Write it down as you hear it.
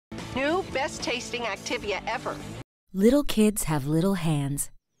New best tasting Activia ever. Little kids have little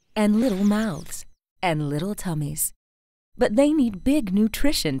hands, and little mouths, and little tummies. But they need big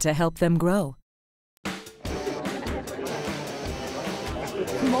nutrition to help them grow.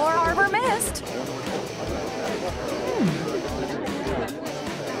 More Arbor Mist!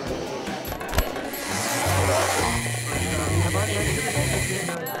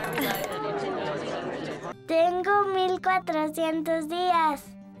 Tengo 1400 días.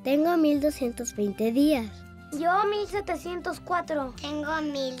 Tengo 1220 días. Yo 1704. Tengo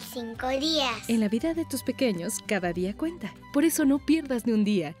 1005 días. En la vida de tus pequeños, cada día cuenta. Por eso no pierdas ni un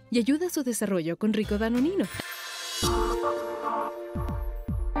día y ayuda a su desarrollo con rico danonino.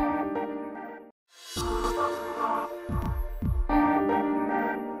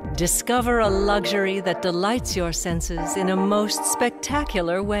 Discover a luxury that delights your senses in a most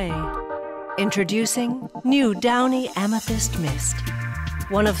spectacular way. Introducing new Downy Amethyst Mist.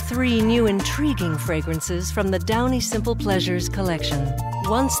 One of 3 new intriguing fragrances from the Downy Simple Pleasures collection.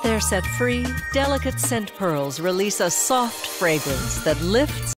 Once they're set free, delicate scent pearls release a soft fragrance that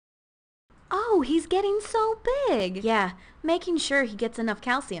lifts. Oh, he's getting so big! Yeah, making sure he gets enough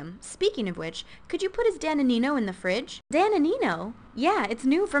calcium. Speaking of which, could you put his Danonino in the fridge? Danonino? Yeah, it's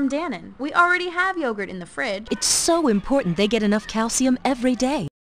new from Dannon. We already have yogurt in the fridge. It's so important they get enough calcium every day.